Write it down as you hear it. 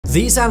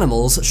These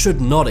animals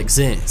should not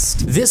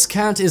exist. This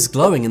cat is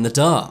glowing in the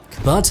dark.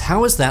 But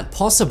how is that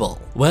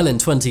possible? Well, in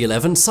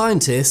 2011,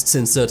 scientists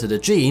inserted a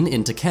gene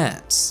into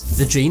cats.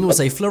 The gene was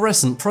a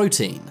fluorescent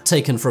protein,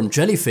 taken from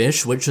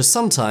jellyfish which are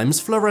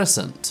sometimes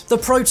fluorescent. The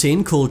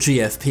protein, called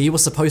GFP,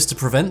 was supposed to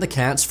prevent the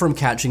cats from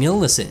catching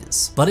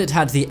illnesses, but it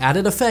had the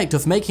added effect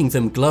of making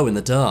them glow in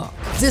the dark.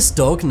 This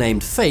dog,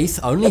 named Faith,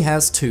 only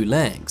has 2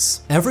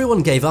 legs.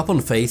 Everyone gave up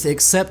on Faith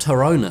except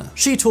her owner.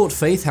 She taught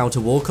Faith how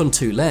to walk on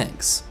 2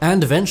 legs,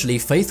 and eventually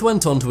Faith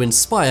went on to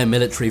inspire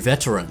military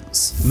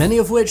veterans, many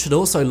of which had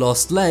also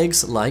lost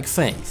legs like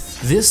Faith.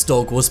 This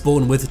dog was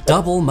born with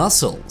double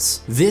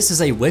muscles. This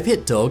is a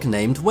Whippet dog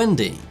named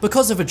Wendy.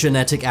 Because of a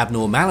genetic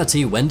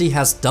abnormality, Wendy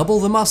has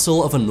double the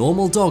muscle of a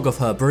normal dog of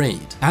her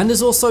breed, and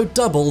is also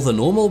double the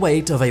normal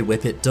weight of a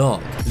Whippet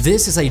dog.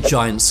 This is a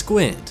giant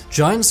squid.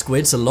 Giant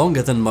squids are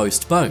longer than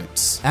most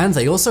boats, and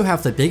they also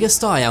have the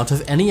biggest eye out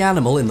of any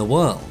animal in the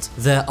world.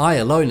 Their eye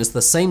alone is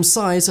the same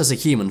size as a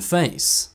human face.